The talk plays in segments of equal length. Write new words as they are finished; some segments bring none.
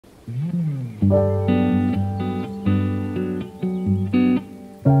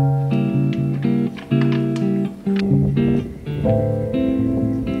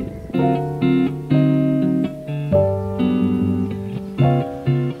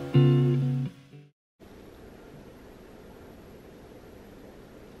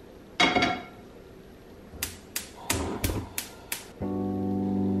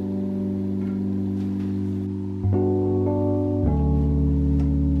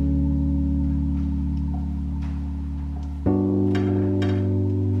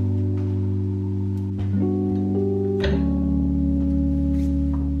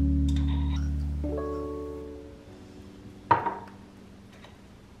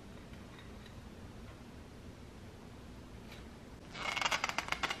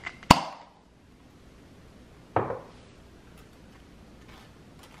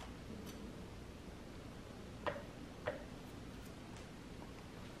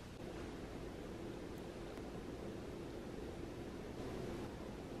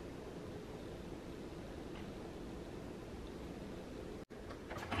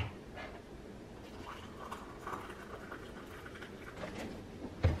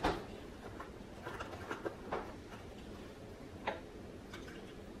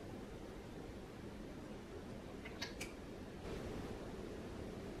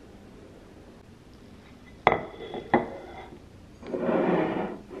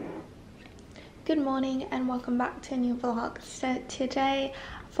Good morning and welcome back to a new vlog. So today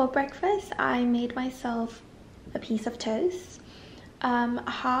for breakfast I made myself a piece of toast,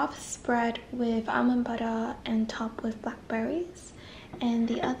 half spread with almond butter and topped with blackberries, and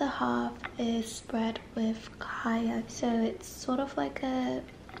the other half is spread with kaya. So it's sort of like a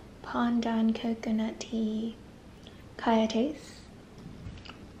pandan coconutty kaya taste.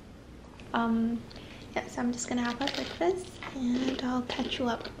 Yeah, so I'm just gonna have my breakfast and I'll catch you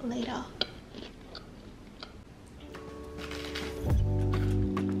up later.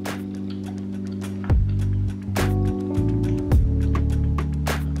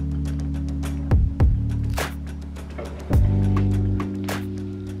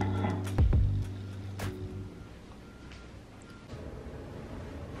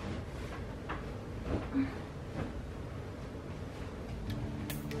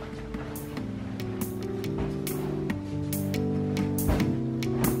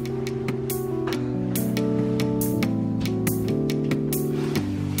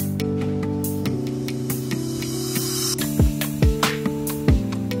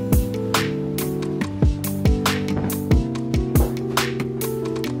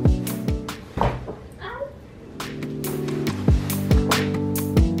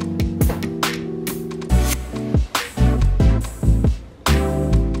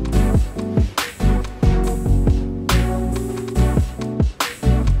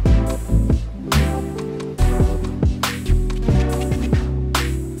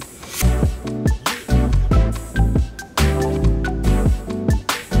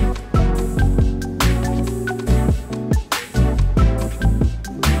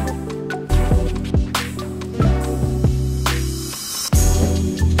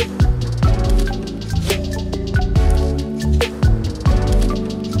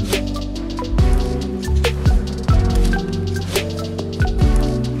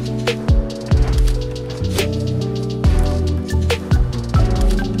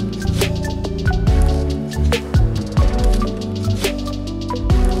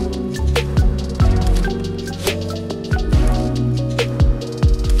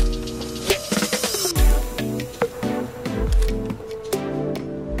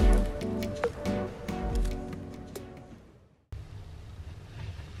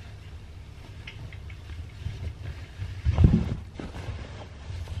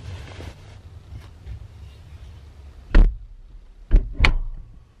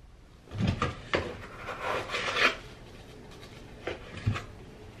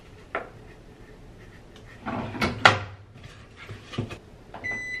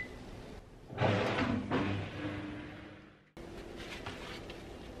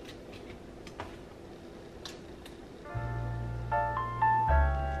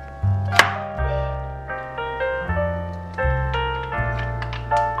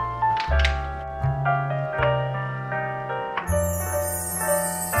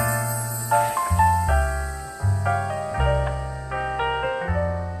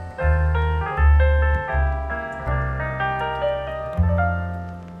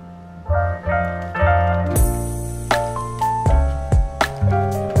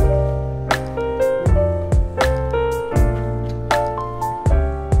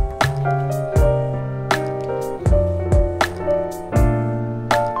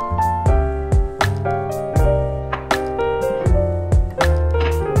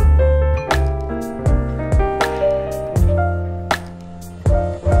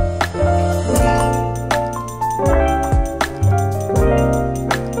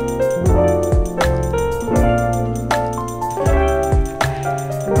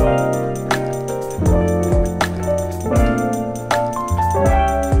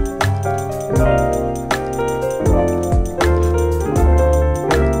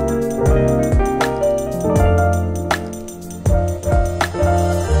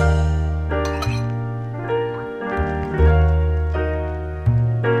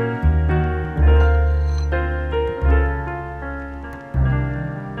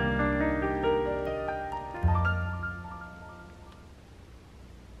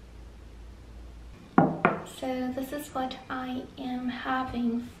 So this is what I am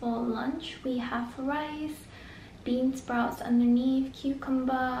having for lunch. We have rice, bean sprouts underneath,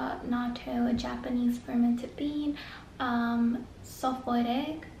 cucumber, natto, a Japanese fermented bean, soft-boiled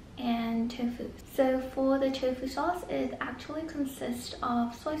egg, and tofu. So for the tofu sauce, it actually consists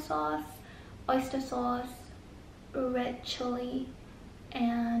of soy sauce, oyster sauce, red chili,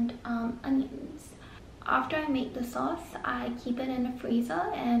 and onions. After I make the sauce, I keep it in the freezer,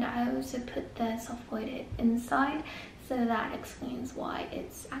 and I also put the soft-boiled egg inside, so that explains why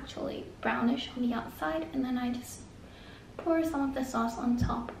it's actually brownish on the outside. And then I just pour some of the sauce on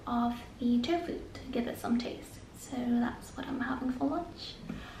top of the tofu to give it some taste. So that's what I'm having for lunch.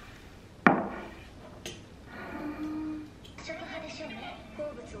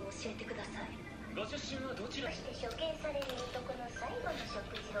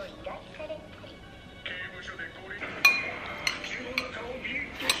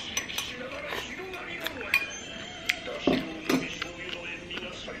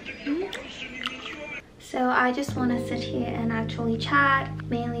 So I just want to sit here and actually chat,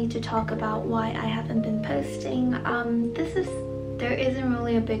 mainly to talk about why I haven't been posting. There isn't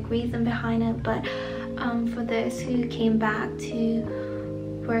really a big reason behind it, but for those who came back to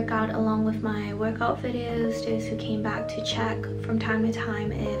work out along with my workout videos, those who came back to check from time to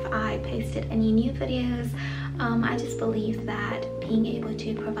time if I posted any new videos, I just believe that being able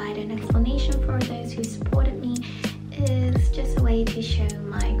to provide an explanation for those who supported me is just a way to show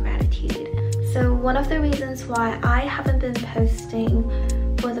my gratitude. So one of the reasons why I haven't been posting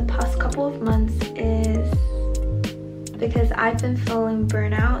for the past couple of months is because I've been feeling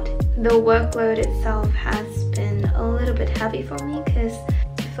burnout. The workload itself has been a little bit heavy for me because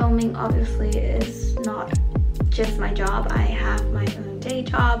filming obviously is not just my job. I have my own day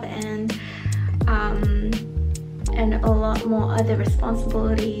job and a lot more other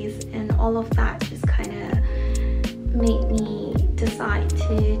responsibilities, and all of that just kind of made me decide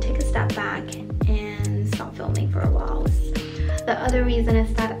to take a step back and stop filming for a while. The other reason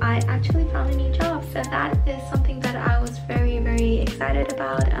is that I actually found a new job, so that is something that I was very, very excited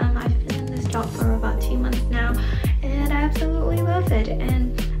about. I've been in this job for about 2 months now, and I absolutely love it.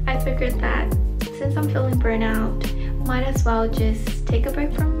 And I figured that since I'm feeling burnout, might as well just take a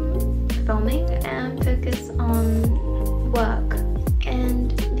break from filming and focus on work.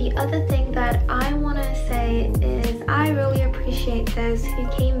 And the other thing that I want to say is I really appreciate those who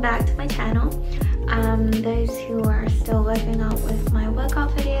came back to my channel, those who are still working out with my workout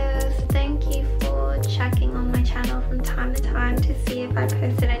videos. Thank you for checking on my channel from time to time to see if I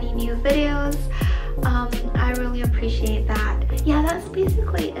posted any new videos. I really appreciate that. Yeah, that's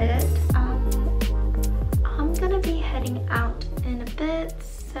basically it. I'm gonna be heading out in a bit,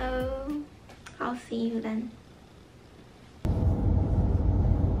 so I'll see you then.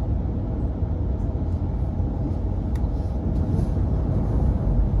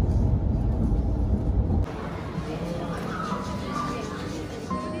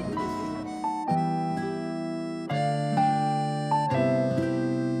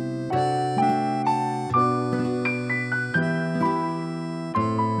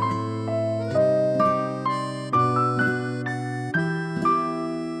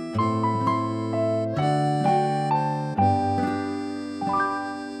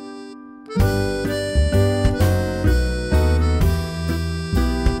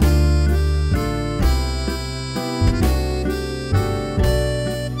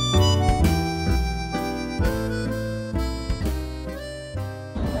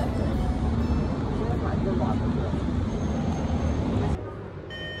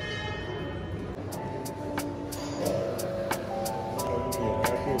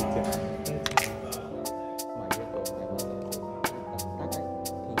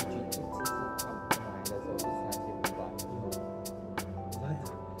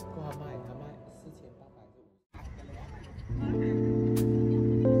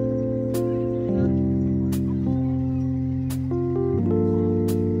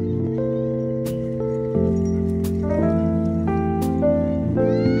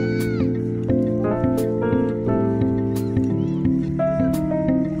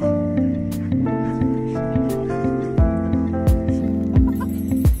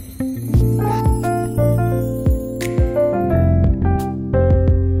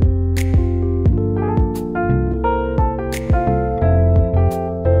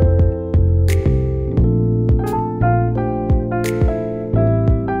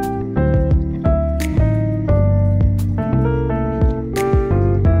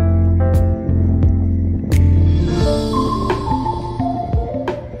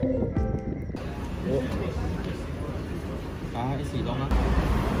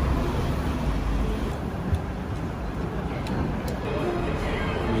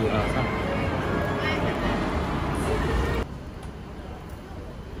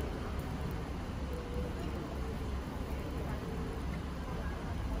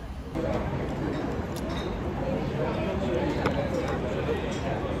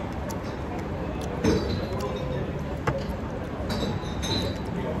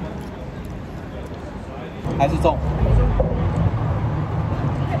 还是重？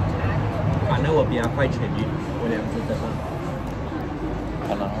反正我比他快痊愈，我2只在放。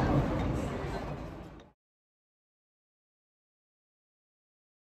可能。